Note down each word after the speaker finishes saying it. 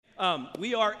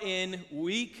We are in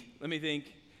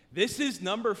this is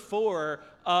number 4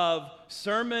 of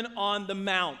Sermon on the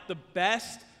Mount, the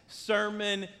best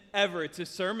sermon ever. It's a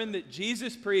sermon that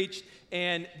Jesus preached,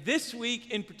 and this week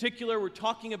in particular, we're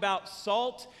talking about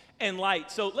salt and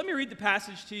light. So let me read the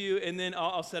passage to you, and then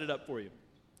I'll set it up for you.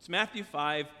 It's Matthew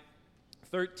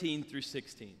 5:13 through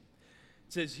 16.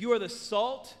 It says, "You are the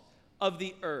salt of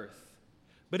the earth,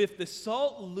 but if the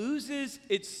salt loses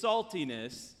its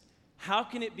saltiness, how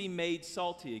can it be made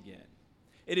salty again?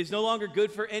 It is no longer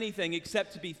good for anything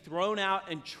except to be thrown out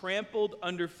and trampled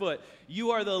underfoot. You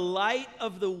are the light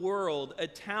of the world. A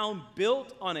town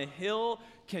built on a hill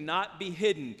cannot be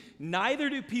hidden. Neither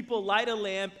do people light a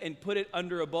lamp and put it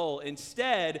under a bowl.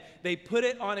 Instead, they put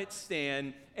it on its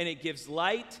stand, and it gives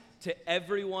light to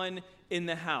everyone in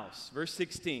the house." Verse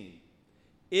 16,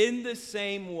 "In the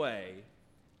same way,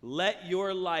 let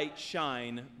your light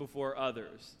shine before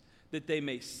others, that they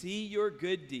may see your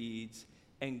good deeds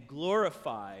and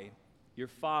glorify your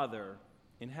Father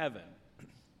in heaven."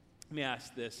 Let me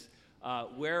ask this.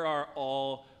 Where are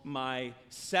all my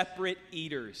separate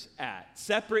eaters at?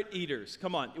 Separate eaters.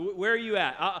 Come on. Where are you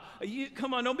at?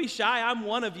 Come on, don't be shy. I'm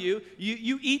one of you.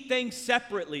 You eat things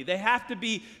separately. They have to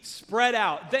be spread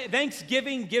out.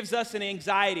 Thanksgiving gives us an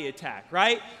anxiety attack,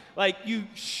 right? Like you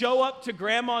show up to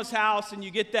grandma's house and you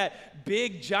get that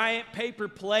big giant paper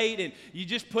plate and you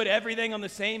just put everything on the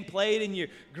same plate and your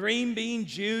green bean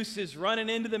juice is running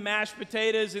into the mashed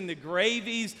potatoes and the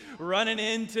gravy's running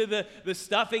into the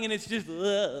stuffing and it's just,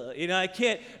 I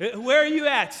can't. Where are you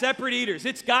at? Separate eaters.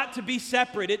 It's got to be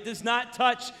separate. It does not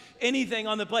touch anything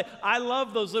on the plate. I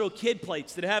love those little kid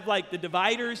plates that have like the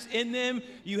dividers in them.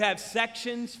 You have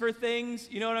sections for things.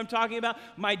 You know what I'm talking about?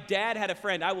 My dad had a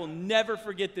friend. I will never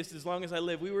forget this as long as I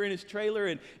live. We were in his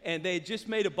trailer and they had just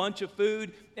made a bunch of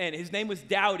food and his name was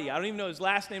Dowdy. I don't even know his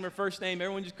last name or first name.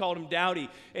 Everyone just called him Dowdy.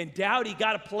 And Dowdy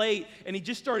got a plate and he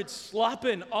just started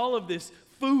slopping all of this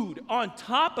food on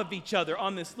top of each other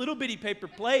on this little bitty paper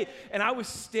plate. And I was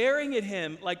staring at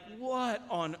him like, what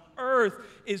on earth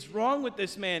is wrong with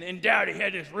this man? And Dowdy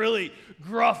had this really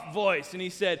gruff voice. And he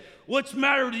said, "What's the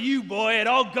matter with you, boy? It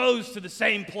all goes to the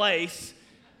same place."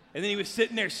 And then he was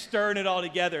sitting there stirring it all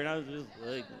together. And I was just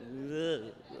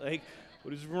like,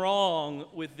 what is wrong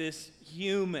with this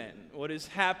human? What has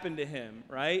happened to him,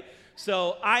 right?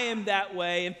 So I am that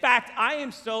way. In fact, I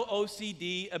am so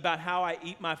OCD about how I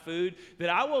eat my food that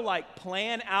I will like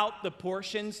plan out the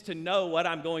portions to know what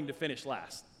I'm going to finish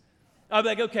last. I'll be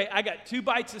like, okay, I got 2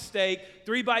 bites of steak,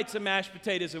 3 bites of mashed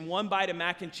potatoes, and 1 bite of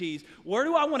mac and cheese. Where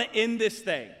do I want to end this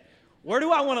thing? Where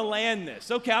do I want to land this?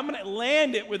 Okay, I'm going to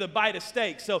land it with a bite of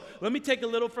steak. So let me take a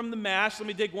little from the mash. Let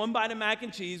me take 1 bite of mac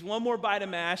and cheese, 1 more bite of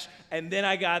mash, and then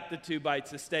I got the 2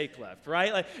 bites of steak left,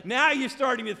 right? Like now you're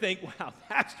starting to think, wow,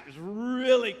 Pastor's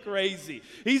really crazy.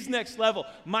 He's next level.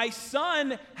 My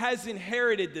son has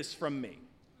inherited this from me.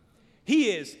 He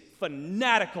is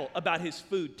fanatical about his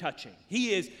food touching.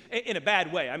 He is, in a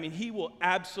bad way. I mean, he will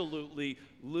absolutely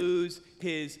lose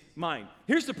his mind.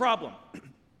 Here's the problem.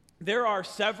 There are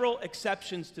several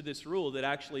exceptions to this rule that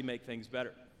actually make things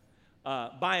better.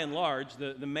 By and large,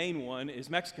 the main one is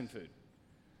Mexican food.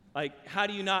 Like, how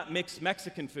do you not mix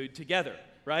Mexican food together,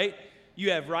 right?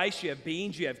 You have rice, you have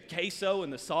beans, you have queso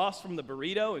and the sauce from the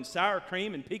burrito and sour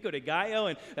cream and pico de gallo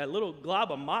and that little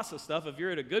glob of masa stuff if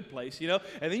you're at a good place, And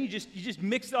then you just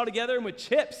mix it all together and with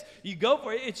chips, you go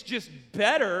for it. It's just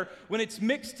better when it's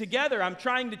mixed together. I'm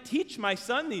trying to teach my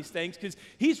son these things because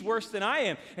he's worse than I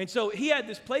am. And so he had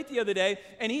this plate the other day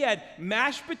and he had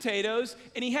mashed potatoes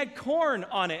and he had corn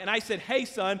on it. And I said, "Hey,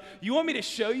 son, you want me to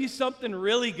show you something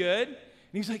really good?"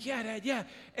 And he's like, "Yeah, Dad, yeah."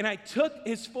 And I took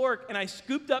his fork and I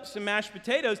scooped up some mashed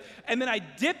potatoes and then I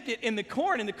dipped it in the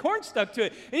corn and the corn stuck to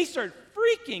it. And he started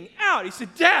freaking out. He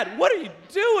said, "Dad, what are you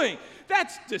doing?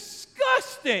 That's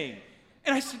disgusting."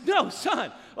 And I said, "No,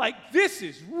 son, like this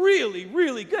is really,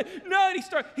 really good." No, and he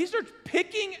starts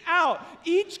picking out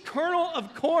each kernel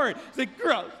of corn. He's like,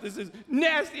 "Gross, this is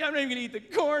nasty. I'm not even gonna eat the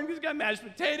corn because it's got mashed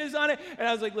potatoes on it." And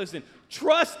I was like, "Listen,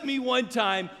 trust me one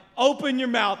time. Open your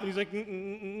mouth." And he's like,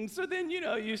 So then,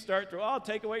 you start to, "I'll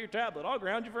take away your tablet. I'll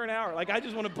ground you for an hour. Like, I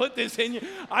just want to put this in you.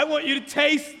 I want you to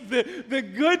taste the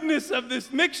goodness of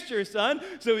this mixture, son."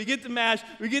 So we get the mash,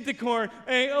 we get the corn,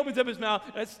 and he opens up his mouth,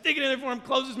 and I stick it in there for him,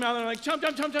 close his mouth, and I'm like, chomp,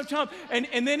 chomp, chomp, chomp, chomp.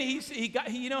 And then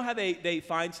you know how they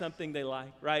find something they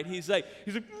like, right? He's like,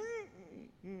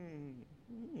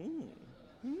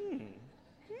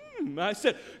 I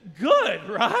said, "Good,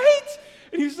 right?"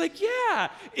 And he was like, "Yeah,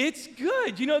 it's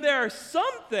good." There are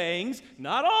some things,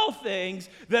 not all things,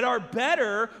 that are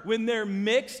better when they're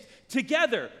mixed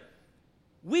together.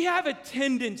 We have a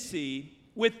tendency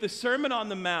with the Sermon on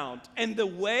the Mount and the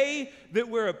way that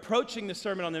we're approaching the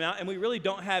Sermon on the Mount, and we really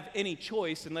don't have any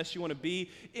choice unless you want to be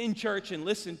in church and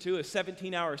listen to a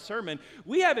 17-hour sermon,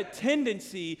 we have a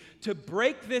tendency to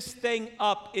break this thing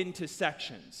up into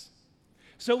sections.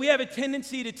 So we have a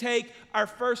tendency to take our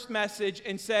first message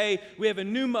and say we have a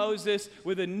new Moses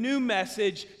with a new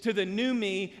message to the new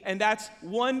me, and that's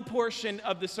one portion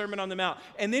of the Sermon on the Mount.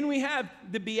 And then we have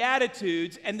the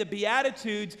Beatitudes, and the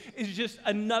Beatitudes is just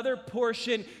another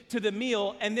portion to the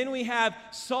meal. And then we have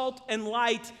salt and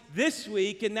light this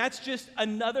week, and that's just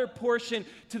another portion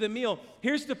to the meal.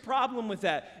 Here's the problem with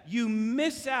that. You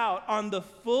miss out on the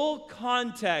full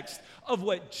context of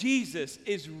what Jesus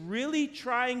is really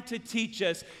trying to teach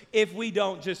us if we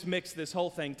don't just mix this whole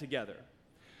thing together.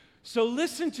 So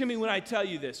listen to me when I tell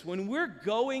you this. When we're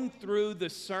going through the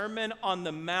Sermon on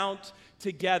the Mount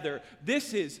together,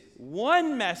 this is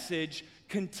one message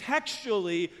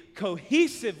contextually,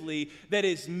 cohesively, that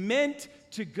is meant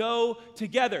to go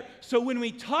together. So when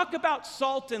we talk about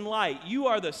salt and light, you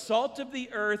are the salt of the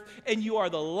earth and you are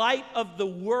the light of the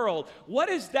world. What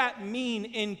does that mean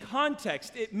in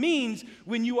context? It means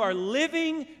when you are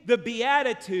living the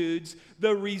Beatitudes,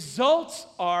 the results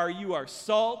are you are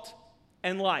salt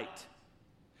and light.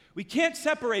 We can't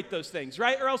separate those things,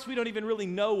 right? Or else we don't even really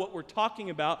know what we're talking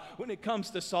about when it comes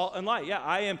to salt and light. Yeah,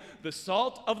 I am the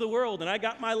salt of the world, and I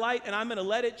got my light, and I'm going to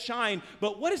let it shine.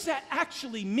 But what does that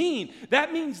actually mean?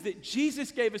 That means that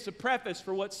Jesus gave us a preface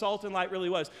for what salt and light really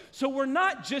was. So we're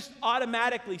not just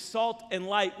automatically salt and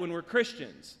light when we're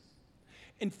Christians.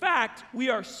 In fact, we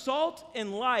are salt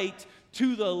and light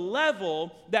to the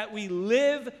level that we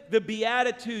live the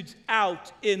Beatitudes out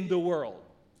in the world.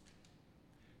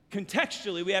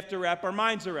 Contextually, we have to wrap our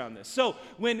minds around this. So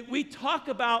when we talk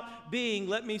about being,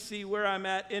 let me see where I'm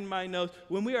at in my notes,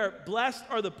 when we are blessed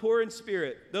are the poor in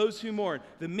spirit, those who mourn,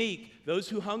 the meek, those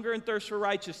who hunger and thirst for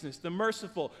righteousness, the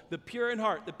merciful, the pure in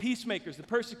heart, the peacemakers, the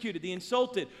persecuted, the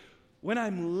insulted. When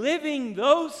I'm living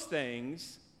those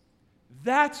things,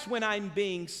 that's when I'm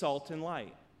being salt and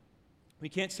light. We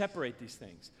can't separate these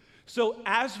things. So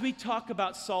as we talk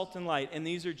about salt and light, and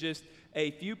these are just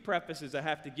a few prefaces I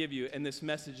have to give you, and this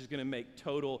message is going to make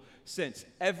total sense.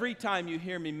 Every time you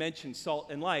hear me mention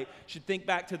salt and light, you should think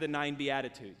back to the 9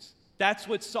 Beatitudes. That's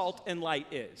what salt and light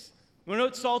is. You want to know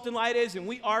what salt and light is? And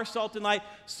we are salt and light.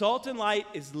 Salt and light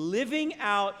is living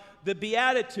out the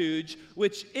Beatitudes,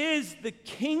 which is the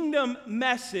kingdom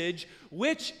message,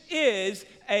 which is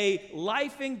a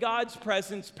life in God's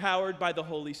presence powered by the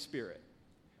Holy Spirit.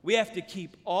 We have to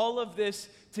keep all of this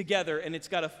together, and it's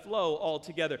got to flow all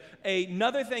together.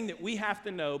 Another thing that we have to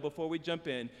know before we jump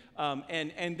in,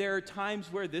 and there are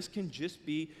times where this can just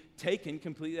be taken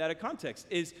completely out of context,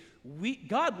 is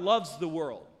God loves the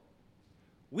world.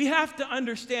 We have to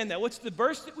understand that. What's the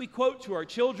verse that we quote to our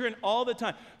children all the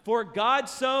time? For God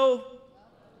so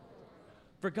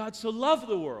loved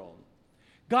the world.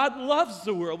 God loves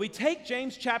the world. We take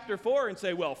James chapter 4 and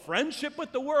say, well, friendship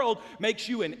with the world makes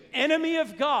you an enemy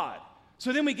of God.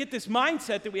 So then we get this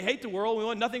mindset that we hate the world, we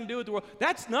want nothing to do with the world.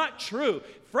 That's not true.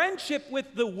 Friendship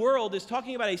with the world is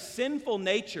talking about a sinful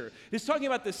nature. It's talking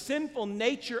about the sinful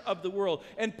nature of the world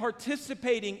and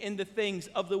participating in the things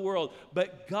of the world.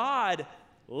 But God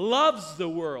loves the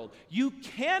world. You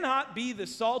cannot be the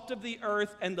salt of the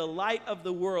earth and the light of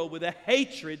the world with a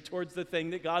hatred towards the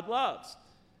thing that God loves.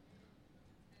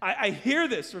 I hear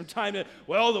this from time to time.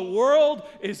 Well, the world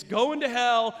is going to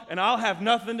hell, and I'll have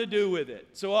nothing to do with it.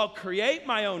 So I'll create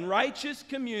my own righteous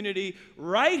community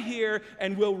right here,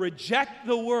 and will reject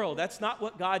the world. That's not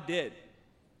what God did.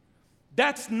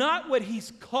 That's not what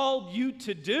He's called you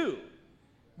to do,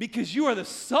 because you are the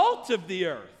salt of the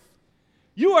earth.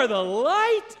 You are the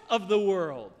light of the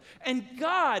world. And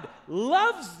God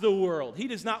loves the world. He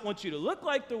does not want you to look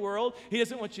like the world. He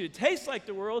doesn't want you to taste like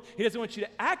the world. He doesn't want you to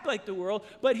act like the world.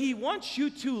 But He wants you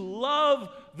to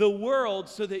love the world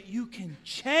so that you can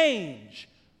change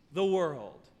the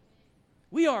world.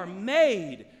 We are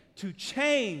made to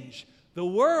change the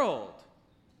world.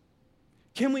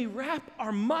 Can we wrap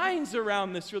our minds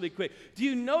around this really quick? Do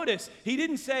you notice He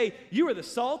didn't say, you are the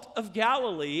salt of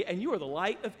Galilee and you are the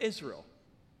light of Israel?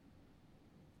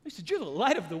 He said, you're the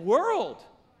light of the world.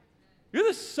 You're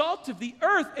the salt of the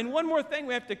earth. And one more thing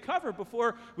we have to cover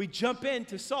before we jump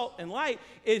into salt and light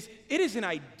is it is an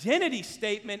identity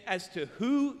statement as to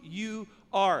who you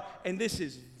are. And this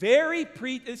is very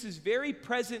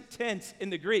present tense in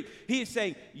the Greek. He is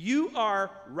saying, you are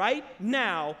right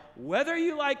now, whether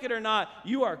you like it or not,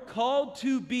 you are called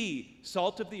to be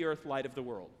salt of the earth, light of the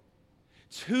world.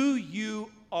 It's who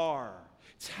you are.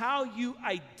 It's how you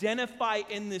identify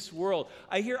in this world.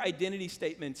 I hear identity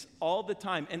statements all the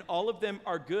time, and all of them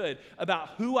are good about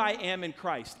who I am in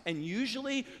Christ. And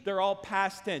usually they're all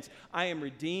past tense. I am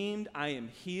redeemed, I am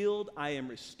healed, I am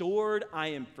restored, I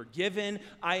am forgiven,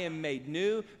 I am made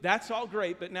new. That's all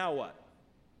great, but now what?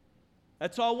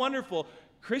 That's all wonderful.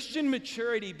 Christian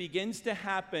maturity begins to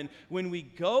happen when we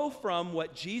go from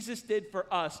what Jesus did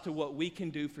for us to what we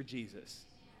can do for Jesus.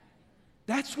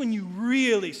 That's when you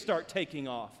really start taking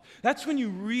off. That's when you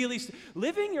really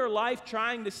living your life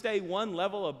trying to stay one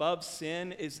level above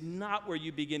sin is not where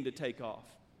you begin to take off.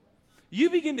 You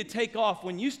begin to take off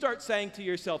when you start saying to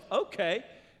yourself, okay,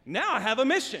 now I have a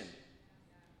mission.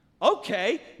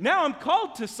 Okay, now I'm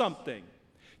called to something.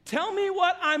 Tell me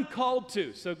what I'm called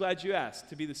to. So glad you asked.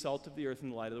 To be the salt of the earth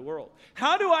and the light of the world.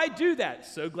 How do I do that?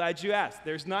 So glad you asked.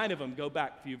 There's 9 of them. Go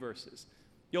back a few verses.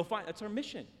 You'll find that's our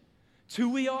mission. It's who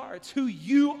we are. It's who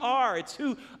you are. It's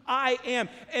who I am.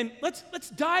 And let's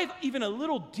dive even a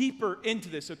little deeper into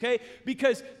this, okay?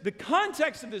 Because the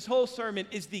context of this whole sermon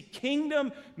is the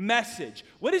kingdom message.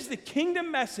 What is the kingdom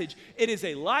message? It is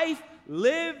a life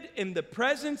lived in the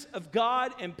presence of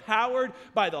God, empowered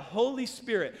by the Holy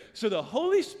Spirit. So the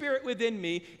Holy Spirit within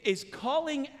me is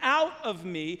calling out of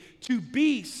me to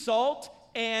be salt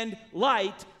and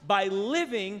light by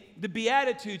living the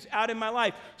Beatitudes out in my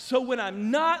life. So when I'm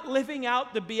not living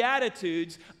out the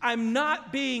Beatitudes, I'm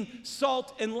not being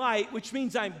salt and light, which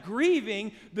means I'm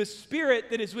grieving the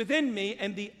Spirit that is within me,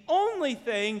 and the only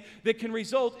thing that can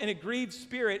result in a grieved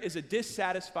spirit is a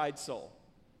dissatisfied soul.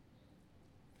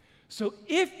 So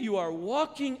if you are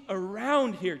walking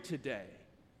around here today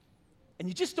and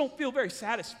you just don't feel very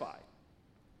satisfied,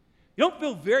 you don't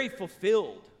feel very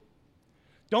fulfilled,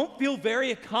 don't feel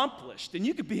very accomplished, and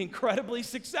you could be incredibly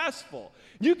successful.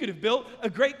 You could have built a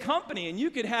great company, and you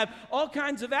could have all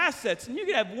kinds of assets, and you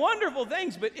could have wonderful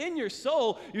things, but in your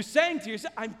soul, you're saying to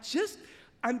yourself, I'm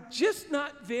just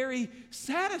not very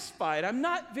satisfied. I'm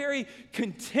not very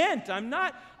content. I'm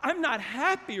not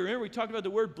happy. Remember, we talked about the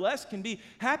word blessed can be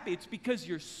happy. It's because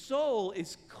your soul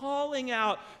is calling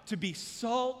out to be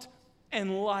salt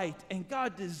and light, and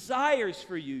God desires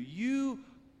for you. You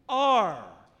are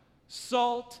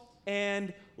salt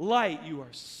and light. You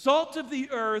are salt of the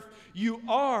earth. You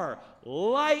are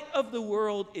light of the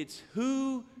world. It's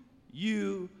who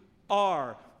you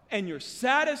are. And your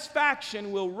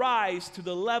satisfaction will rise to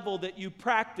the level that you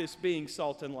practice being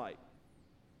salt and light.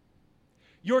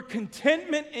 Your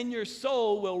contentment in your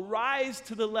soul will rise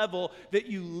to the level that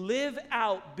you live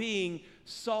out being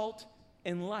salt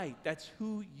and light. That's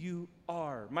who you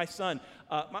are. My son,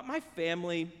 my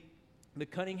family, the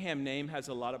Cunningham name has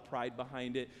a lot of pride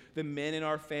behind it. The men in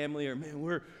our family are, man,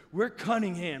 we're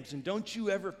Cunninghams, and don't you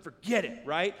ever forget it,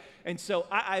 right? And so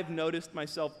I've noticed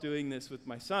myself doing this with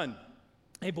my son.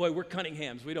 Hey, boy, we're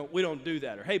Cunninghams. We don't do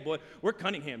that. Or, hey, boy, we're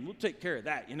Cunningham. We'll take care of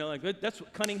that. You know, like that's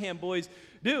what Cunningham boys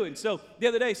do. And so the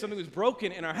other day, something was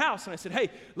broken in our house, and I said, hey,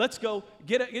 let's go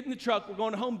get in the truck. We're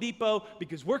going to Home Depot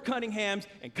because we're Cunninghams,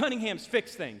 and Cunninghams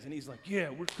fix things. And he's like, yeah,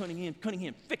 we're Cunningham.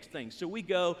 Cunningham fix things. So we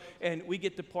go, and we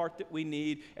get the part that we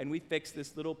need, and we fix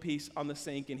this little piece on the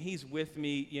sink, and he's with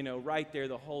me, you know, right there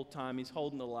the whole time. He's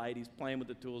holding the light. He's playing with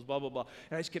the tools, blah, blah, blah.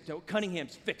 And I just kept telling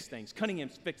Cunninghams fix things.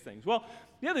 Cunninghams fix things. Well,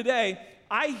 the other day,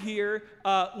 I hear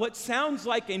what sounds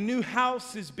like a new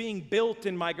house is being built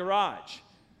in my garage.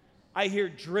 I hear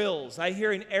drills. I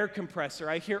hear an air compressor.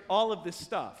 I hear all of this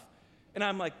stuff. And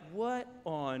I'm like, what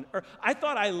on earth? I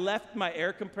thought I left my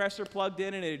air compressor plugged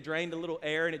in and it had drained a little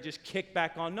air and it just kicked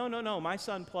back on. No. My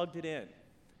son plugged it in.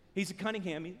 He's a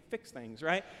Cunningham. He fixed things,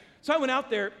 right? So I went out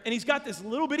there, and he's got this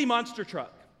little bitty monster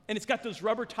truck, and it's got those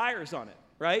rubber tires on it,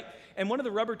 right? And one of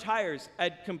the rubber tires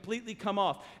had completely come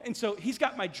off. And so he's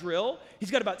got my drill.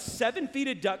 He's got about 7 feet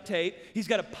of duct tape. He's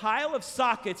got a pile of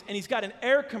sockets, and he's got an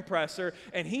air compressor,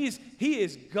 and he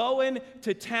is going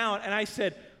to town. And I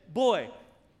said, boy,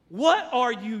 what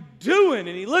are you doing?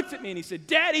 And he looked at me and he said,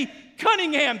 Daddy,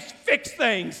 Cunningham's fix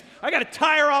things. I got to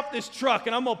tire off this truck,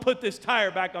 and I'm going to put this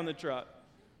tire back on the truck.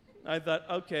 I thought,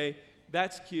 okay,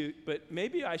 that's cute, but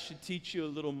maybe I should teach you a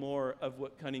little more of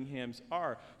what Cunninghams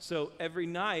are. So every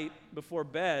night before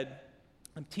bed,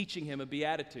 I'm teaching him a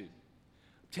beatitude.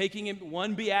 Taking him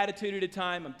one beatitude at a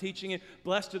time. I'm teaching him,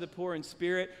 blessed are the poor in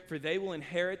spirit, for they will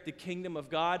inherit the kingdom of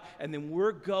God. And then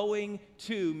we're going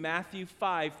to Matthew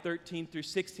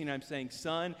 5:13-16. I'm saying,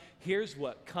 son, here's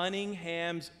what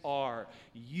Cunninghams are.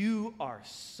 You are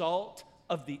salt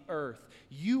of the earth.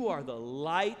 You are the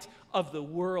light of the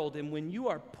world. And when you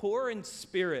are poor in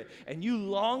spirit and you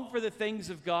long for the things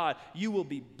of God, you will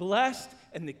be blessed,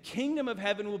 and the kingdom of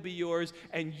heaven will be yours,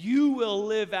 and you will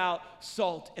live out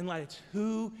salt and light. It's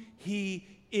who he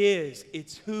is.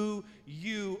 It's who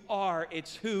you are.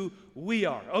 It's who we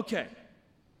are. Okay,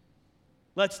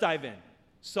 let's dive in.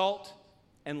 Salt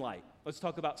and light. Let's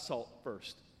talk about salt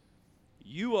first.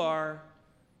 You are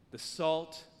the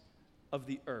salt of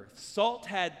the earth. Salt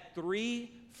had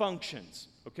three functions,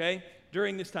 okay,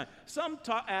 during this time. Some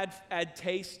add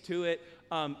taste to it.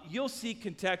 You'll see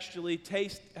contextually,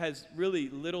 taste has really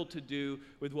little to do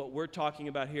with what we're talking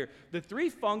about here. The three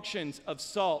functions of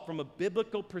salt from a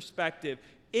biblical perspective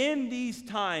in these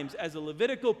times as a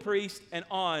Levitical priest and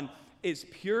on is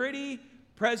purity,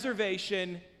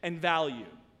 preservation, and value.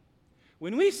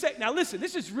 When we say, now listen,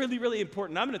 this is really, really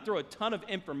important. I'm going to throw a ton of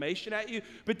information at you,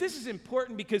 but this is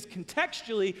important because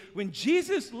contextually, when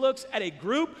Jesus looks at a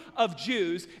group of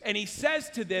Jews and he says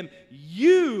to them,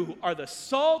 you are the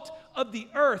salt of the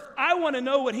earth, I want to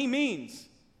know what he means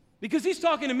because he's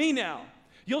talking to me now.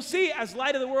 You'll see as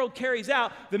Light of the World carries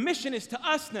out, the mission is to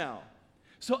us now.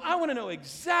 So I want to know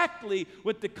exactly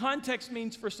what the context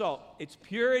means for salt. It's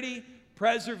purity,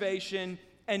 preservation,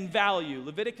 and value.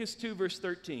 Leviticus 2, verse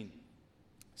 13.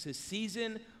 It says,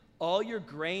 season all your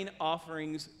grain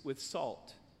offerings with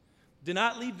salt. Do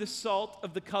not leave the salt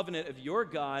of the covenant of your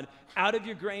God out of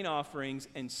your grain offerings,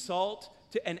 and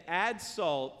add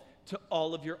salt to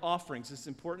all of your offerings. It's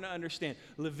important to understand.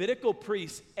 Levitical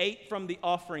priests ate from the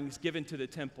offerings given to the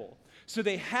temple. So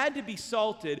they had to be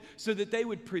salted so that they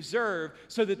would preserve,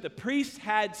 so that the priests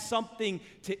had something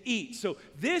to eat. So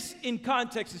this, in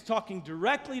context, is talking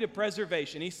directly to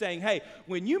preservation. He's saying, hey,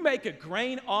 when you make a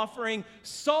grain offering,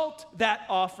 salt that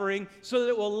offering so that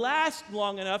it will last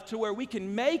long enough to where we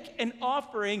can make an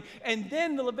offering, and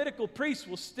then the Levitical priests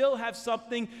will still have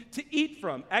something to eat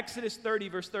from. Exodus 30,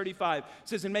 verse 35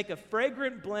 says, and make a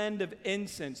fragrant blend of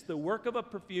incense, the work of a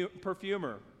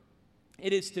perfumer.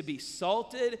 It is to be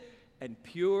salted and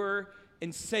pure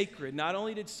and sacred. Not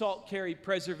only did salt carry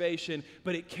preservation,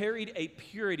 but it carried a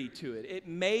purity to it. It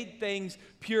made things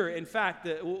pure. In fact,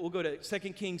 we'll go to 2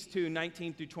 Kings 2,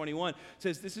 19 through 21. It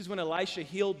says, this is when Elisha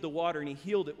healed the water, and he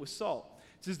healed it with salt.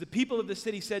 It says, the people of the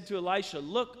city said to Elisha,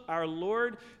 look, our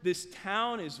Lord, this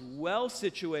town is well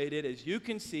situated, as you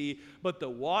can see, but the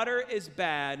water is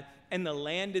bad, and the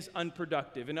land is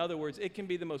unproductive. In other words, it can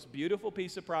be the most beautiful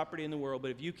piece of property in the world, but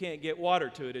if you can't get water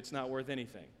to it, it's not worth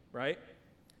anything, right?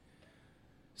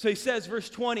 So he says, verse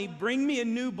 20, bring me a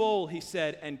new bowl, he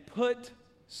said, and put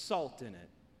salt in it.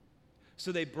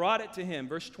 So they brought it to him,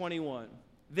 verse 21.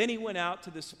 Then he went out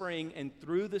to the spring and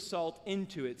threw the salt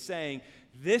into it, saying,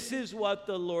 this is what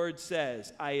the Lord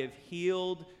says, I have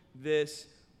healed this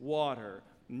water.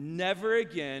 Never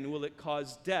again will it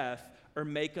cause death or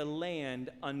make a land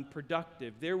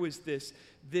unproductive. There was this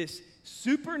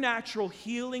supernatural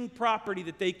healing property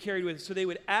that they carried with it. So they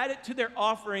would add it to their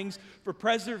offerings for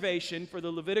preservation for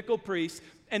the Levitical priests,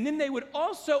 and then they would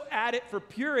also add it for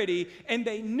purity, and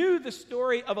they knew the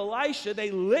story of Elisha.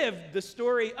 They lived the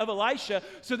story of Elisha,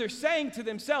 so they're saying to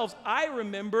themselves, I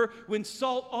remember when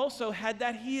salt also had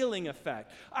that healing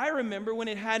effect. I remember when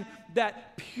it had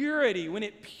that purity, when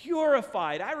it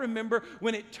purified. I remember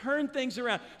when it turned things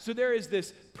around. So there is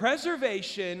this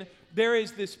preservation, there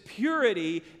is this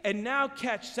purity, and now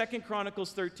catch 2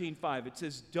 Chronicles 13:5. It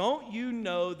says, don't you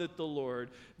know that the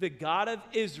Lord, the God of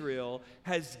Israel,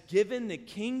 has given the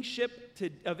kingship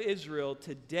of Israel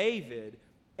to David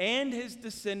and his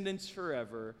descendants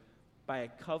forever by a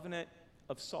covenant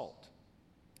of salt?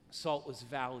 Salt was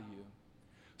value.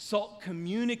 Salt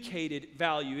communicated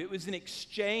value. It was an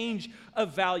exchange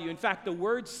of value. In fact, the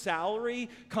word salary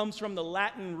comes from the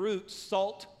Latin root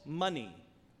salt money.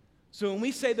 So when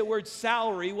we say the word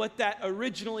salary, what that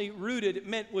originally rooted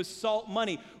meant was salt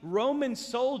money. Roman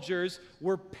soldiers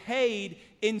were paid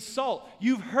in salt.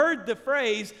 You've heard the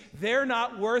phrase, they're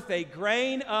not worth a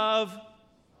grain of.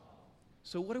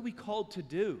 So what are we called to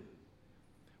do?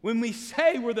 When we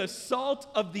say we're the salt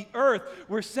of the earth,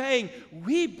 we're saying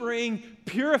we bring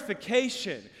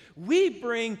purification. We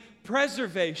bring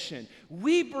preservation.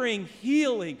 We bring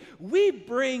healing. We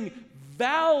bring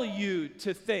value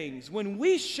to things. When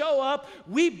we show up,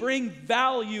 we bring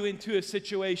value into a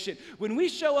situation. When we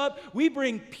show up, we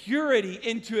bring purity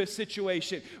into a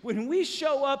situation. When we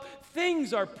show up,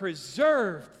 things are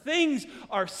preserved. Things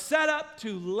are set up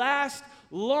to last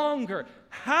longer.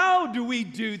 How do we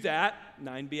do that?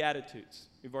 9 Beatitudes.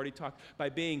 We've already talked. By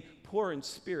being poor in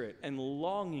spirit and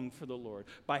longing for the Lord,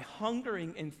 by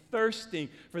hungering and thirsting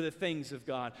for the things of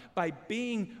God, by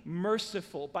being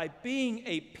merciful, by being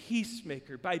a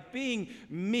peacemaker, by being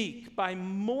meek, by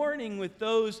mourning with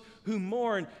those who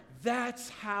mourn. That's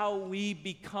how we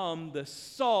become the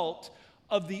salt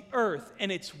of the earth,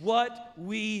 and it's what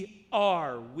we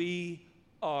are. We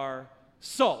are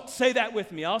Salt. Say that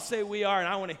with me. I'll say we are, and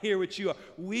I want to hear what you are.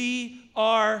 We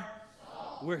are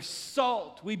salt. We're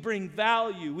salt. We bring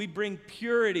value. We bring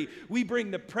purity. We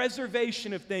bring the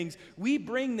preservation of things. We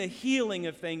bring the healing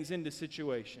of things into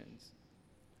situations.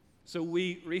 So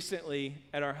we recently,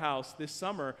 at our house this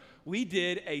summer, we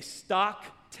did a stock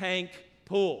tank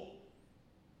pool.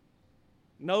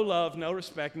 No love, no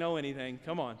respect, no anything.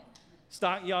 Come on.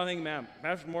 Y'all think, man,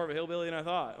 that's more of a hillbilly than I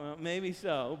thought. Well, maybe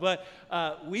so. But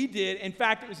we did. In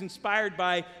fact, it was inspired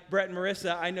by Brett and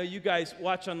Marissa. I know you guys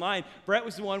watch online. Brett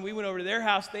was the one. We went over to their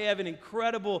house. They have an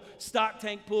incredible stock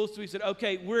tank pool. So we said,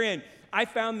 okay, we're in. I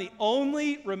found the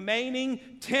only remaining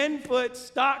 10-foot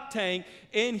stock tank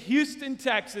in Houston,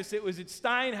 Texas. It was at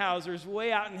Steinhauser's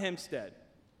way out in Hempstead.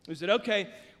 We said, okay,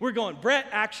 we're going. Brett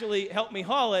actually helped me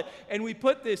haul it, and we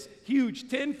put this huge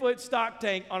 10-foot stock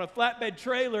tank on a flatbed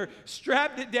trailer,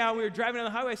 strapped it down. We were driving down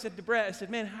the highway. I said to Brett, I said,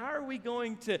 man, how are we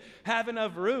going to have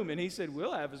enough room? And he said,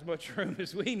 we'll have as much room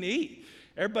as we need.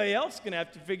 Everybody else is going to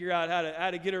have to figure out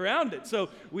how to get around it. So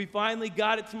we finally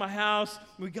got it to my house.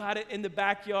 We got it in the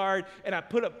backyard, and I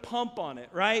put a pump on it,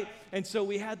 right? And so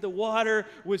we had the water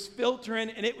was filtering,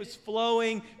 and it was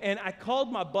flowing. And I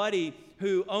called my buddy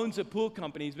who owns a pool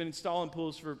company. He's been installing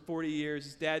pools for 40 years.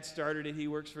 His dad started it. He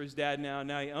works for his dad now, and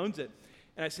now he owns it.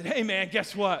 And I said, hey, man,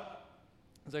 guess what?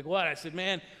 I was like, what? I said,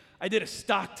 man, I did a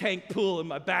stock tank pool in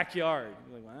my backyard.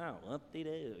 He's like, wow,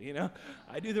 whoop-de-doo, you know.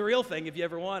 I do the real thing if you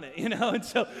ever want it, you know. And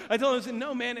so I told him, I said,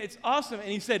 no, man, it's awesome. And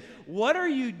he said, what are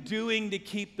you doing to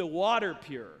keep the water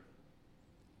pure?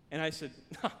 And I said,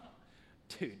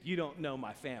 dude, you don't know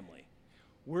my family.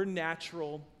 We're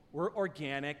natural. We're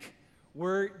organic.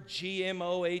 We're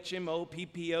GMO, HMO,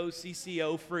 PPO,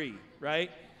 CCO free, right?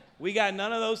 We got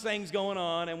none of those things going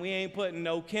on, and we ain't putting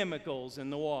no chemicals in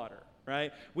the water,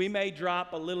 right? We may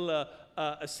drop a little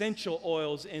essential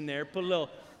oils in there, put a little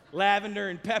lavender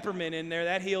and peppermint in there.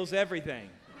 That heals everything.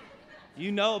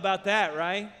 You know about that,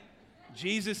 right?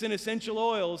 Jesus and essential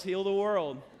oils heal the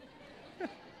world.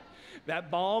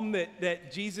 That balm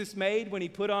that Jesus made when he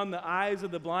put on the eyes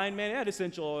of the blind man, it had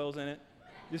essential oils in it,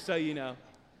 just so you know.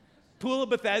 Pool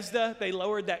of Bethesda, they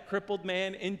lowered that crippled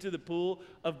man into the pool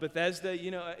of Bethesda.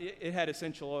 You know, it had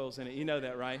essential oils in it. You know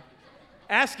that, right?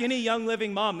 Ask any young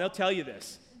living mom. They'll tell you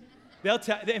this.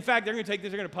 In fact, they're going to take this,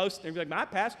 they're going to post it, and be like, my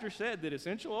pastor said that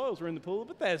essential oils were in the pool of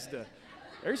Bethesda.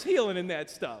 There's healing in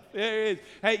that stuff. There is.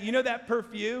 Hey, you know that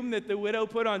perfume that the widow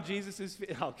put on Jesus'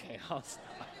 feet? Okay, I'll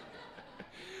stop.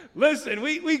 Listen,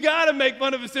 we got to make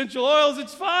fun of essential oils.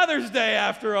 It's Father's Day,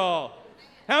 after all.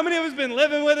 How many of us been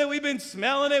living with it? We've been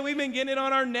smelling it. We've been getting it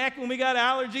on our neck when we got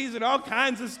allergies and all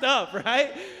kinds of stuff,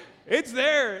 right? It's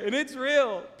there, and it's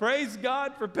real. Praise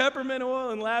God for peppermint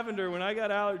oil and lavender when I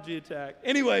got allergy attack.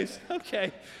 Anyways,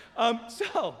 okay.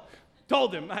 So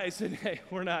told him, I said, hey,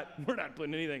 we're not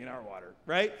putting anything in our water,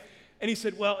 right? And he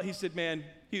said, man,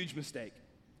 huge mistake.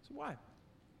 I said, why?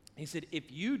 He said,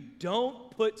 if you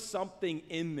don't put something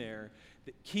in there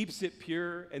that keeps it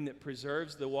pure and that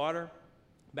preserves the water,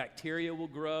 bacteria will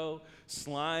grow,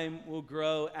 slime will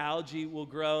grow, algae will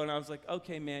grow. And I was like,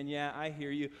 okay, man, yeah, I hear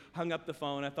you. Hung up the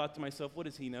phone. I thought to myself, what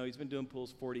does he know? He's been doing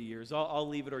pools 40 years. I'll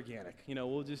leave it organic. You know,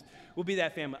 we'll be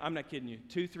that family. I'm not kidding you.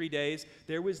 2-3 days,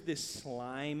 there was this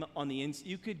slime on the inside.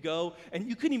 You could go, and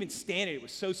you couldn't even stand it. It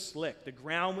was so slick. The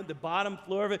ground, the bottom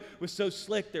floor of it was so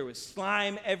slick. There was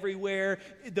slime everywhere.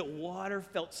 The water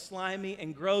felt slimy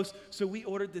and gross. So we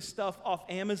ordered this stuff off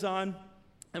Amazon.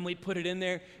 And we put it in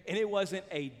there, and it wasn't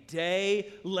a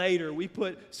day later. We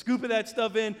put a scoop of that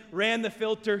stuff in, ran the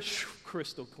filter,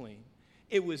 crystal clean.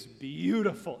 It was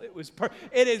beautiful.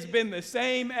 It has been the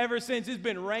same ever since. It's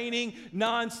been raining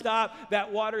nonstop.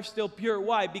 That water's still pure.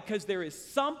 Why? Because there is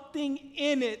something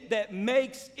in it that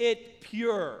makes it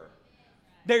pure.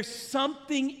 There's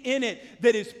something in it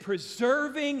that is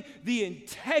preserving the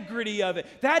integrity of it.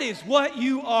 That is what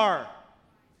you are.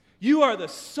 You are the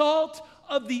salt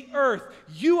of the earth.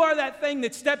 You are that thing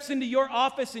that steps into your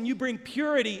office and you bring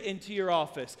purity into your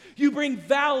office. You bring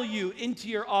value into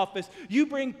your office. You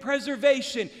bring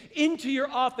preservation into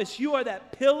your office. You are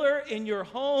that pillar in your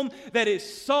home that is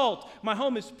salt. My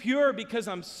home is pure because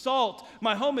I'm salt.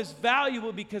 My home is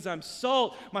valuable because I'm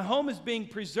salt. My home is being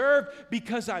preserved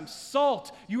because I'm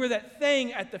salt. You are that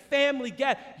thing at the family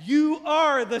get. You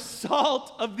are the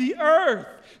salt of the earth.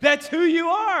 That's who you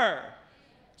are.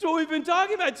 That's what we've been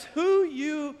talking about. It's who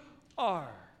you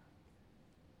are.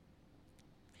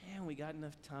 Man, we got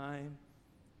enough time.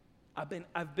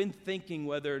 I've been thinking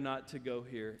whether or not to go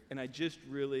here, and I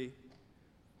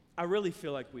really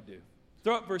feel like we do.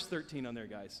 Throw up verse 13 on there,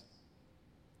 guys.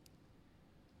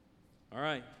 All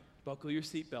right, buckle your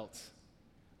seatbelts.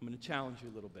 I'm going to challenge you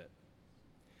a little bit.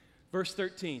 Verse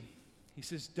 13, He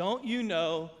says, don't you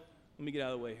know, let me get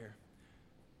out of the way here.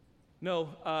 No,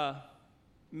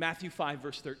 Matthew 5,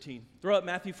 verse 13. Throw up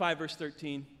Matthew 5, verse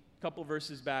 13, a couple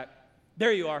verses back.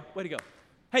 There you are. Way to go.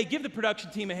 Hey, give the production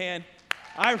team a hand.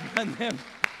 I run them.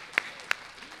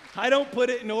 I don't put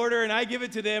it in order, and I give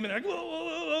it to them, and I go, whoa,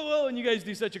 whoa, whoa, whoa, and you guys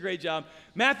do such a great job.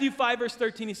 Matthew 5, verse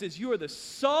 13, he says, you are the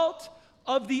salt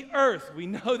of the earth. We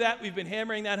know that. We've been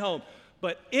hammering that home.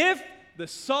 But if the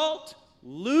salt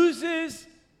loses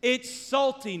its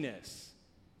saltiness,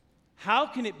 how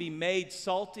can it be made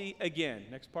salty again?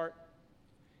 Next part.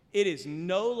 It is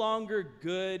no longer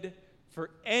good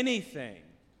for anything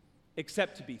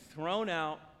except to be thrown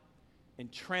out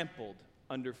and trampled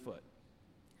underfoot.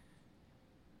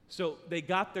 So they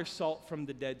got their salt from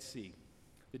the Dead Sea.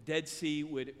 The Dead Sea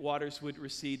waters would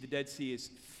recede. The Dead Sea is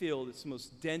filled. It's the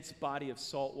most dense body of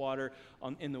salt water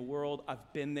in the world.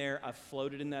 I've been there. I've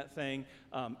floated in that thing.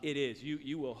 It is.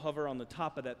 You will hover on the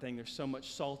top of that thing. There's so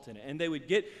much salt in it. And they would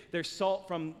get their salt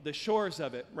from the shores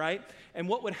of it, right? And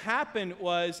what would happen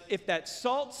was if that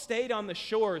salt stayed on the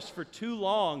shores for too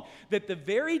long, that the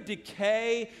very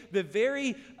decay, the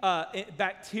very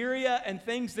bacteria and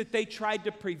things that they tried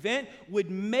to prevent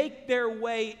would make their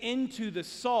way into the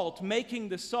salt, making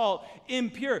the salt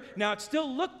impure. Now, it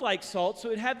still looked like salt, so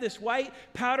it had this white,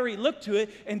 powdery look to it,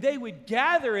 and they would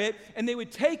gather it, and they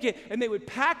would take it, and they would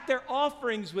pack their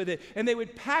offerings with it, and they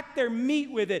would pack their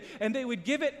meat with it, and they would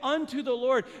give it unto the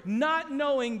Lord, not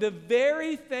knowing the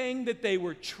very thing that they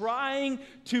were trying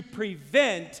to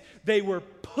prevent, they were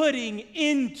putting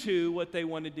into what they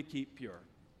wanted to keep pure.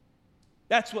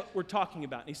 That's what we're talking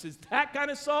about. And he says, that kind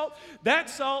of salt, that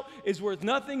salt is worth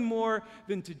nothing more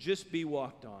than to just be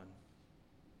walked on.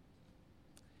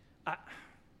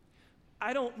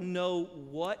 I don't know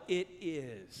what it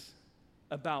is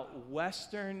about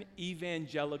Western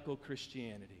evangelical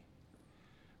Christianity,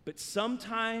 but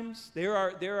sometimes there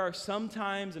are some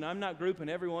times, and I'm not grouping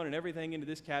everyone and everything into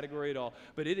this category at all,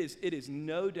 but it is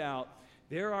no doubt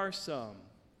there are some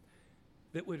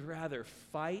that would rather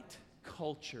fight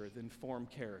culture than form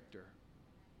character.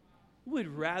 Would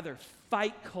rather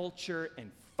fight culture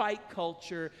and fight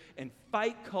culture and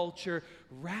fight culture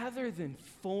rather than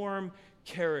form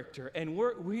character. And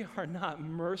we are not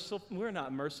merciful. We're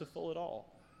not merciful at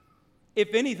all.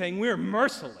 If anything, we're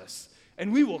merciless,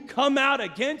 and we will come out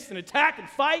against and attack and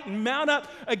fight and mount up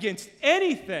against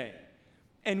anything.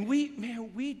 And we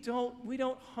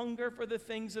don't hunger for the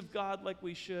things of God like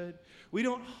we should. We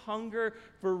don't hunger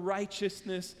for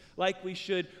righteousness like we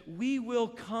should. We will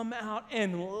come out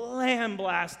and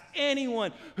lambaste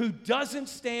anyone who doesn't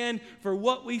stand for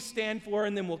what we stand for,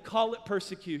 and then we'll call it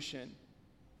persecution.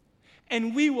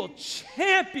 And we will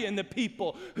champion the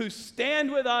people who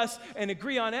stand with us and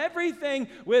agree on everything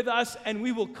with us, and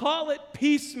we will call it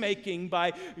peacemaking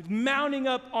by mounting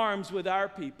up arms with our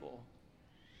people.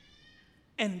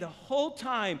 And the whole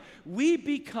time, we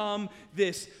become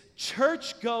this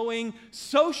church-going,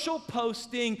 social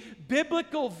posting,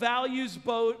 biblical values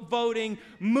voting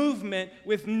movement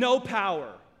with no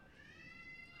power.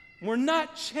 We're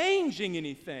not changing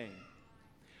anything.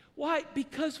 Why?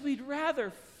 Because we'd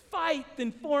rather fight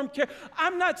than form character.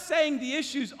 I'm not saying the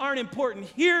issues aren't important.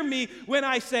 Hear me when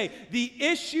I say the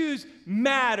issues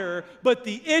matter, but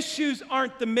the issues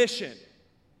aren't the mission.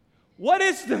 What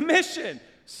is the mission?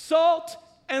 Salt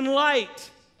and light.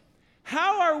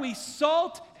 How are we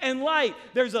salt and light?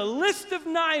 There's a list of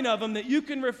 9 of them that you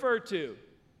can refer to.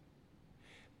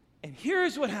 And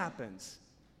here's what happens.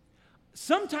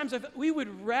 Sometimes we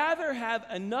would rather have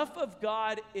enough of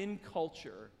God in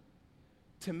culture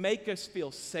to make us feel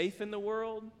safe in the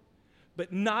world,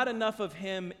 but not enough of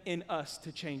Him in us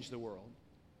to change the world.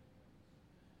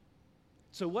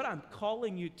 So what I'm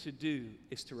calling you to do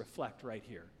is to reflect right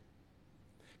here.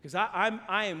 Because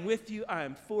I am with you, I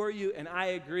am for you, and I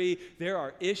agree there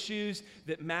are issues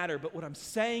that matter. But what I'm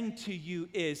saying to you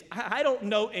is, I don't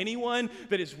know anyone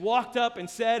that has walked up and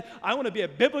said, I want to be a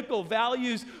biblical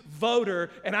values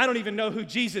voter, and I don't even know who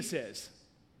Jesus is.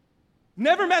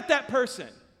 Never met that person.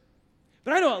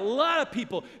 But I know a lot of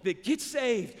people that get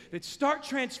saved, that start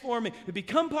transforming, that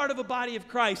become part of a body of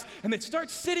Christ, and that start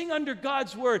sitting under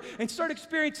God's word and start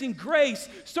experiencing grace,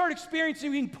 start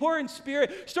experiencing being poor in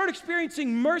spirit, start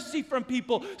experiencing mercy from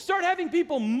people, start having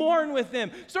people mourn with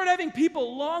them, start having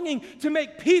people longing to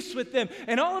make peace with them,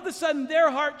 and all of a sudden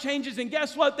their heart changes, and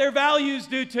guess what? Their values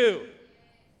do too.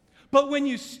 But when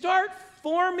you start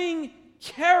forming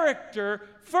character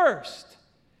first,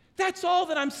 that's all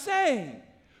that I'm saying.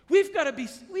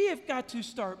 We have got to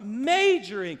start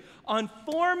majoring on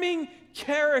forming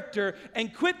character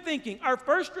and quit thinking our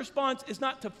first response is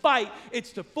not to fight,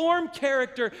 it's to form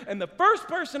character, and the first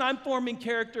person I'm forming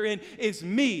character in is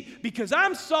me, because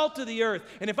I'm salt of the earth.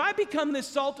 And if I become this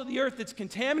salt of the earth that's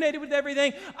contaminated with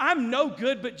everything, I'm no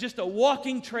good but just a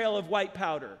walking trail of white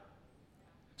powder.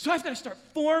 So I've got to start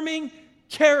forming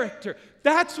character.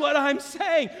 That's what I'm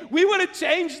saying. We want to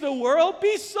change the world.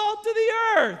 Be salt of the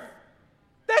earth.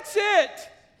 That's it.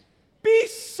 Be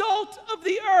salt of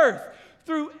the earth.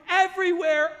 Through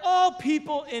everywhere, all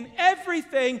people in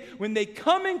everything, when they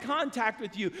come in contact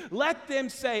with you, let them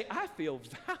say, I feel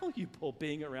valuable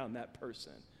being around that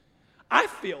person. I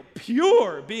feel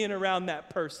pure being around that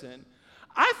person.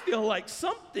 I feel like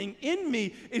something in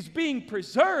me is being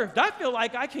preserved. I feel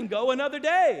like I can go another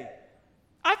day.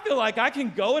 I feel like I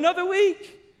can go another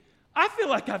week. I feel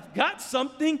like I've got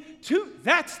something to.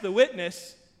 That's the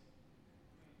witness.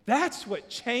 That's what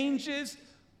changes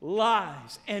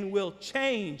lives and will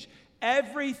change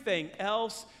everything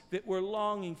else that we're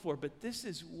longing for. But this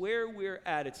is where we're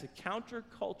at. It's a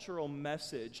countercultural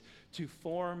message to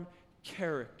form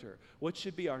character. What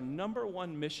should be our number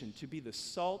one mission? To be the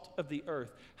salt of the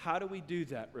earth. How do we do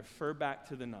that? Refer back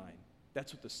to the 9.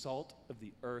 That's what the salt of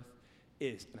the earth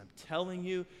is. And I'm telling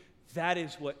you, that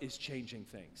is what is changing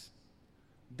things.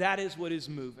 That is what is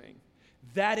moving.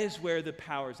 That is where the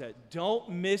power's at. Don't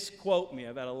misquote me.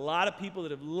 I've had a lot of people that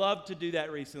have loved to do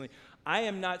that recently. I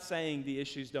am not saying the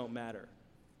issues don't matter.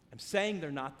 I'm saying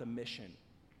they're not the mission.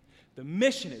 The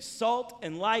mission is salt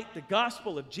and light, the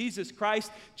gospel of Jesus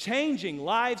Christ, changing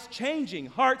lives, changing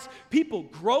hearts, people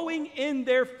growing in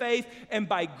their faith, and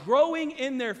by growing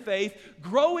in their faith,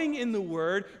 growing in the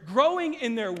word, growing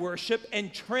in their worship,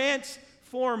 and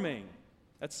transforming.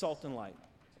 That's salt and light.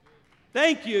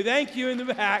 Thank you in the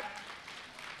back.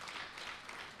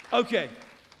 Okay,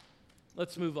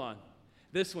 let's move on.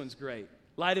 This one's great.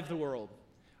 Light of the world.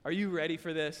 Are you ready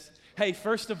for this? Hey,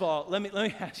 first of all, let me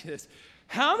ask you this.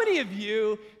 How many of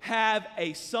you have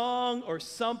a song or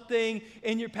something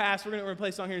in your past? We're going to play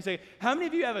a song here in a second. How many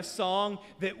of you have a song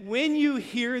that when you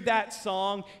hear that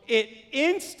song, it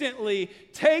instantly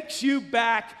takes you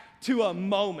back to a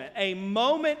moment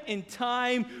in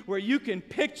time where you can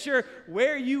picture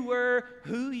where you were,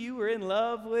 who you were in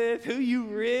love with, who you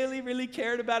really, really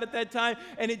cared about at that time,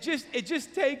 and it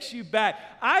just takes you back.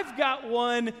 I've got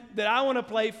one that I want to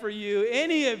play for you.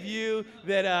 Any of you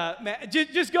that,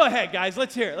 just go ahead, guys.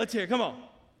 Let's hear it. Come on.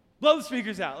 Blow the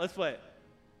speakers out. Let's play it.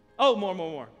 Oh,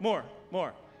 more.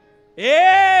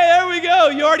 Yeah, there we go.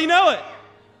 You already know it.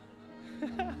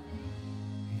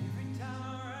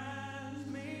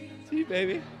 See,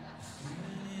 baby.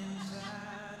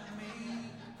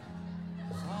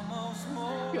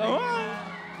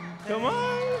 Come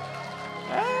on.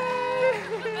 Hey.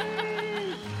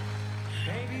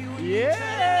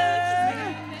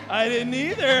 Yeah. I didn't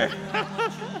either.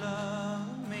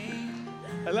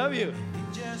 I love you.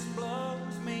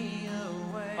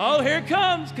 Oh, here it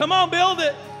comes. Come on, build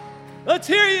it. Let's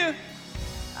hear you.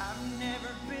 I've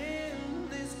never been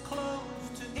this close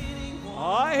to anyone.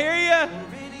 Oh, I hear you.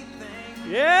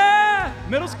 Yeah,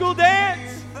 middle school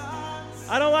dance.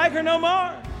 I don't like her no more.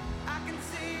 I can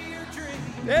see your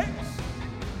dreams. Yeah.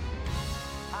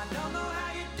 I don't know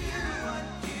how you do what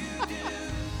you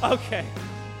do. Okay.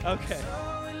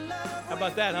 How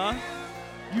about that, huh?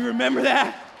 You remember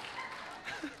that?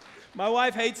 My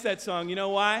wife hates that song. You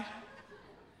know why?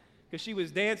 Because she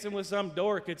was dancing with some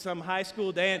dork at some high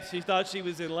school dance she thought she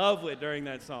was in love with during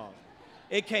that song.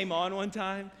 It came on one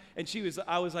time, and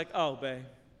I was like, oh, babe.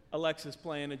 Alexa's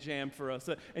playing a jam for us.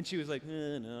 And she was like,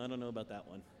 no, I don't know about that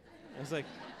one. I was like,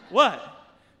 what?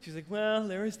 She's like, well,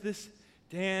 there was this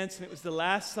dance, and it was the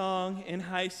last song in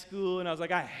high school. And I was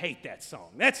like, I hate that song.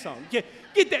 That song. Get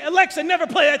that. Alexa, never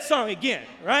play that song again,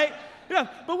 right? Yeah,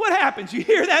 but what happens? You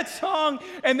hear that song,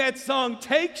 and that song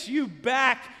takes you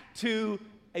back to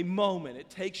a moment. It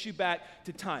takes you back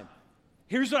to time.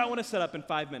 Here's what I want to set up in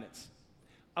 5 minutes.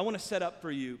 I want to set up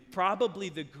for you probably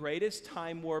the greatest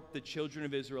time warp the children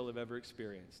of Israel have ever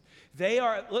experienced.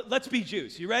 Let's be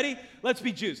Jews. You ready? Let's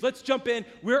be Jews. Let's jump in.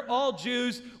 We're all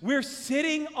Jews. We're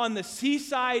sitting on the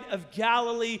seaside of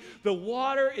Galilee. The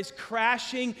water is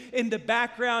crashing in the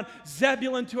background.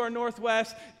 Zebulun to our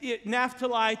northwest,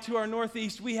 Naphtali to our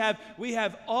northeast. We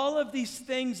have all of these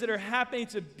things that are happening.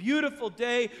 It's a beautiful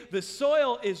day. The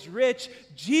soil is rich.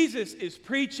 Jesus is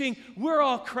preaching. We're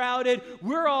all crowded.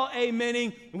 We're all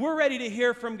amening. We're ready to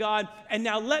hear from God. And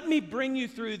now let me bring you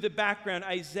through the background.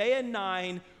 Isaiah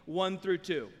 9, 1 through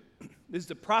 2. This is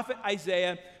the prophet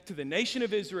Isaiah to the nation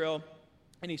of Israel,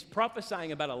 and he's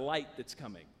prophesying about a light that's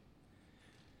coming.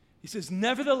 He says,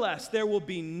 nevertheless, there will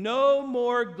be no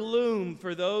more gloom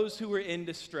for those who were in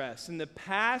distress. In the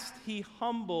past, he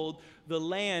humbled the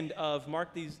land of,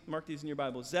 mark these in your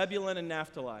Bible, Zebulun and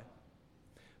Naphtali.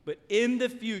 But in the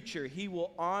future, he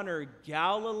will honor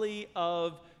Galilee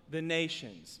of the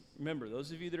nations. Remember,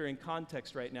 those of you that are in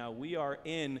context right now, we are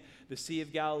in the Sea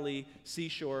of Galilee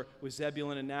seashore with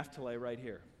Zebulun and Naphtali right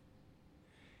here.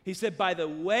 He said, by the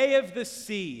way of the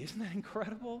sea. Isn't that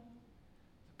incredible?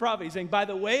 Prophet, he's saying, by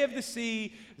the way of the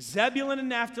sea, Zebulun and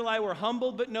Naphtali were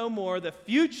humbled but no more. The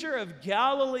future of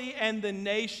Galilee and the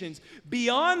nations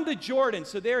beyond the Jordan.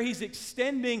 So there he's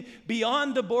extending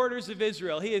beyond the borders of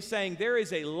Israel. He is saying there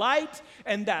is a light,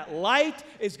 and that light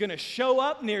is going to show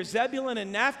up near Zebulun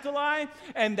and Naphtali,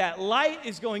 and that light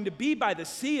is going to be by the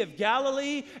Sea of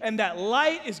Galilee, and that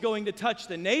light is going to touch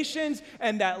the nations,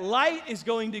 and that light is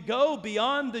going to go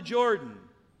beyond the Jordan.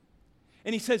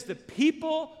 And he says, the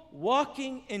people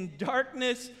walking in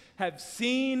darkness have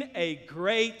seen a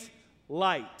great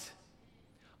light.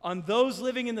 On those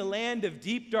living in the land of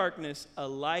deep darkness, a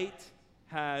light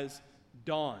has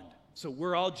dawned. So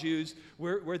we're all Jews,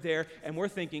 we're there, and we're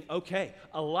thinking, okay,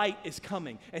 a light is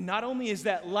coming. And not only is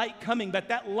that light coming, but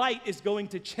that light is going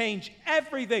to change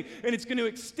everything. And it's going to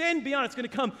extend beyond. It's going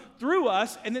to come through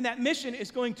us, and then that mission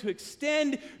is going to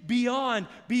extend beyond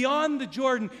the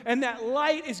Jordan. And that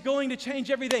light is going to change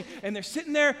everything. And they're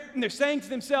sitting there, and they're saying to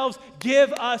themselves,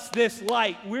 give us this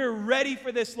light. We're ready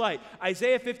for this light.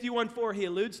 Isaiah 51:4, he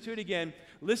alludes to it again.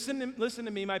 Listen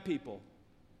to me, my people.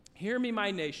 Hear me, my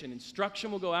nation.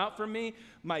 Instruction will go out from me.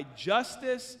 My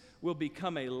justice will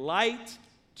become a light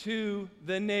to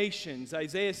the nations.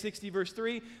 Isaiah 60, verse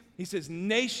 3, he says,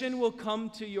 nations will come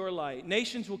to your light,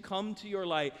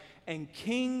 and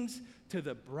kings to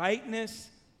the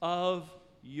brightness of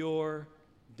your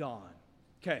dawn.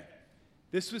 Okay,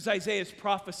 this was Isaiah's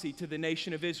prophecy to the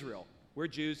nation of Israel. We're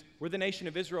Jews. We're the nation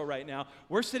of Israel right now.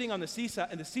 We're sitting on the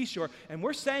seashore, and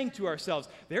we're saying to ourselves,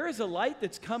 there is a light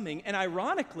that's coming, and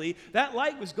ironically, that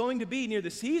light was going to be near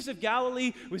the seas of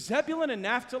Galilee with Zebulun and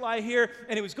Naphtali here,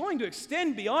 and it was going to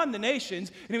extend beyond the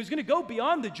nations, and it was going to go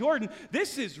beyond the Jordan.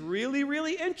 This is really,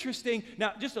 really interesting.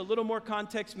 Now, just a little more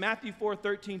context, Matthew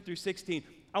 4:13 through 16.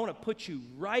 I want to put you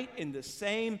right in the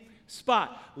same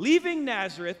spot. Leaving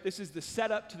Nazareth, this is the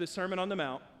setup to the Sermon on the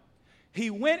Mount. He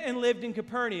went and lived in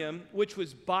Capernaum, which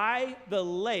was by the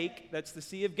lake, that's the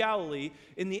Sea of Galilee,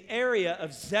 in the area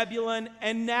of Zebulun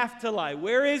and Naphtali.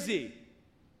 Where is he?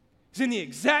 He's in the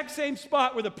exact same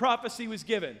spot where the prophecy was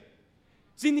given.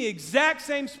 He's in the exact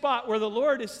same spot where the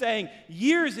Lord is saying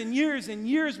years and years and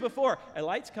years before, a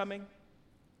light's coming.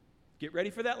 Get ready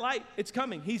for that light. It's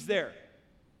coming. He's there.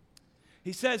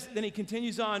 He says, then he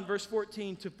continues on, verse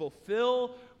 14, to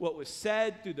fulfill what was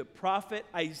said through the prophet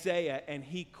Isaiah, and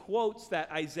he quotes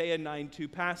that Isaiah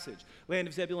 9:2 passage. Land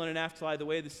of Zebulun and Naphtali, the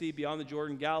way of the sea, beyond the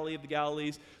Jordan, Galilee of the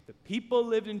Galilees. The people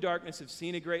lived in darkness have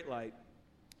seen a great light,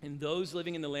 and those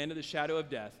living in the land of the shadow of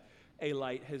death, a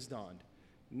light has dawned.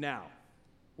 Now,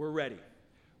 we're ready.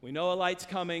 We know a light's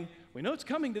coming. We know it's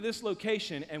coming to this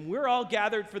location, and we're all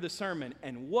gathered for the sermon.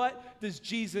 And what does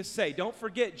Jesus say? Don't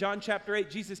forget, John chapter 8,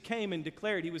 Jesus came and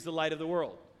declared he was the light of the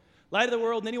world. Light of the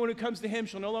world, and anyone who comes to him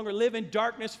shall no longer live in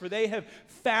darkness, for they have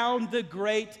found the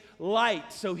great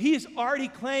light. So he has already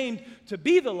claimed to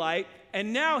be the light,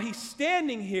 and now he's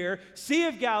standing here, Sea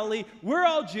of Galilee. We're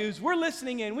all Jews. We're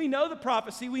listening in. We know the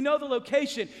prophecy. We know the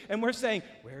location. And we're saying,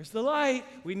 where's the light?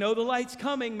 We know the light's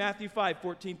coming, Matthew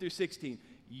 5:14 through 16.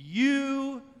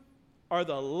 You are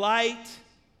the light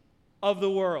of the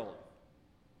world.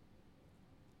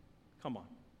 Come on,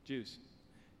 Jews.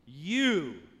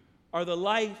 You are the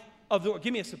light of the world.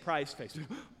 Give me a surprise face.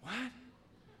 What?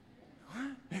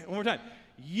 One more time.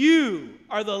 You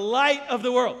are the light of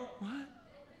the world.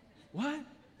 What?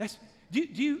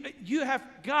 You have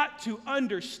got to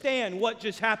understand what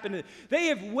just happened. They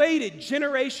have waited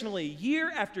generationally, year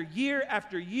after year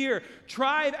after year,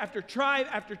 tribe after tribe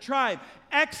after tribe,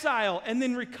 exile and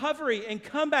then recovery and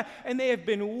comeback, and they have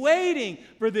been waiting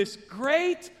for this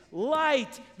great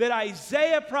light that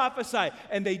Isaiah prophesied.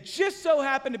 And they just so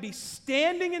happen to be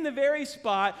standing in the very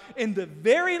spot, in the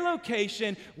very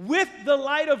location, with the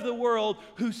light of the world,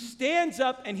 who stands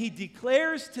up and he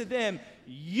declares to them,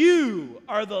 you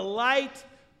are the light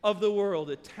of the world.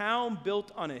 A town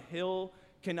built on a hill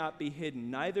cannot be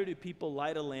hidden. Neither do people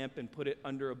light a lamp and put it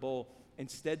under a bowl.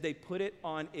 Instead, they put it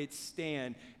on its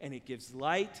stand, and it gives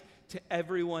light to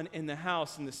everyone in the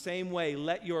house. In the same way,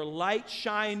 let your light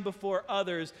shine before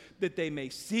others, that they may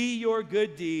see your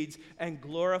good deeds and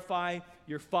glorify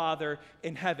your Father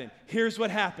in heaven. Here's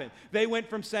what happened. They went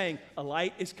from saying, a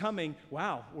light is coming.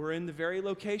 Wow, we're in the very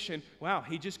location. Wow,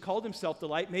 he just called himself the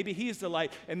light. Maybe he is the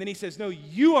light. And then he says, no,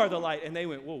 you are the light. And they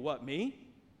went, well, what, me?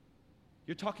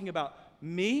 You're talking about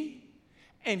me?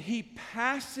 And he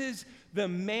passes the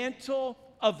mantle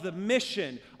of the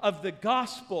mission of the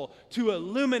gospel to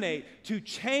illuminate, to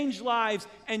change lives,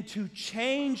 and to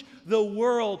change the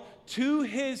world to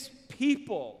his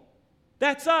people.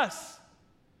 That's us.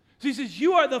 So he says,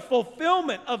 you are the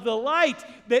fulfillment of the light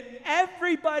that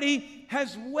everybody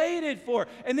has waited for.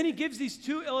 And then he gives these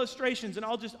two illustrations, and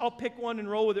I'll pick one and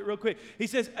roll with it real quick. He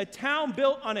says, a town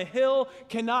built on a hill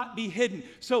cannot be hidden.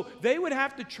 So they would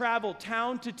have to travel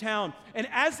town to town. And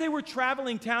as they were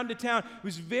traveling town to town, it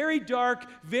was very dark,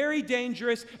 very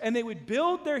dangerous, and they would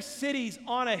build their cities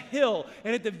on a hill.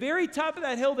 And at the very top of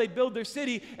that hill, they'd build their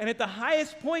city. And at the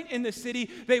highest point in the city,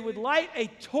 they would light a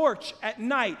torch at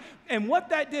night. And what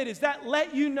that did is that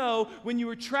let you know when you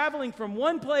were traveling from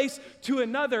one place to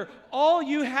another, all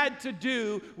you had to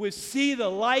do was see the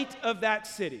light of that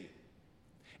city.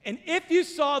 And if you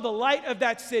saw the light of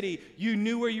that city, you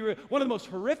knew where you were. One of the most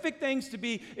horrific things to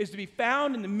be is to be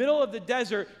found in the middle of the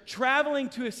desert, traveling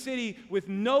to a city with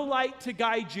no light to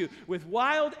guide you, with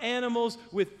wild animals,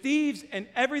 with thieves, and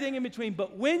everything in between.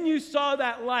 But when you saw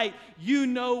that light, you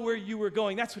know where you were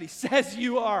going. That's what he says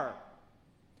you are.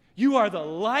 You are the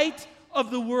light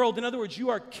of the world. In other words, you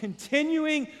are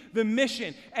continuing the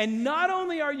mission. And not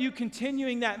only are you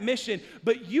continuing that mission,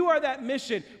 but you are that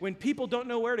mission when people don't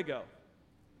know where to go,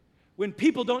 when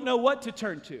people don't know what to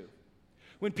turn to,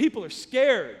 when people are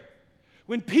scared,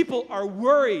 when people are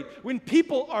worried, when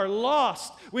people are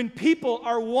lost, when people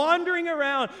are wandering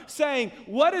around saying,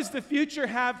 what does the future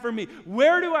have for me?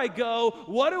 Where do I go?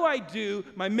 What do I do?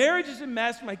 My marriage is a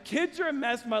mess. My kids are a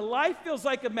mess. My life feels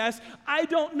like a mess. I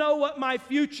don't know what my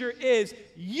future is.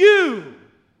 You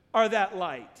are that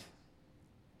light.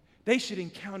 They should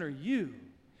encounter you.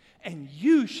 And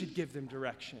you should give them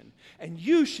direction. And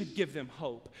you should give them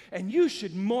hope. And you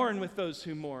should mourn with those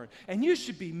who mourn. And you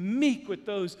should be meek with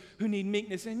those who need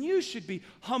meekness. And you should be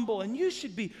humble. And you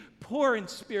should be poor in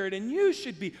spirit. And you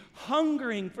should be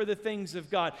hungering for the things of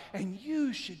God. And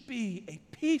you should be a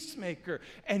peacemaker.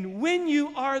 And when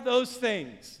you are those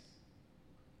things,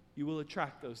 you will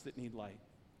attract those that need light.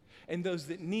 And those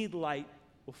that need light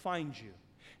will find you.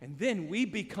 And then we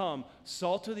become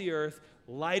salt of the earth,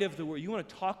 light of the world. You want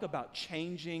to talk about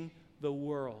changing the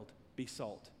world? Be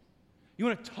salt. You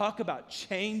want to talk about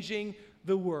changing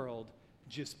the world?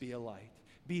 Just be a light.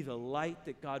 Be the light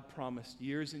that God promised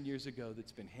years and years ago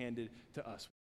that's been handed to us.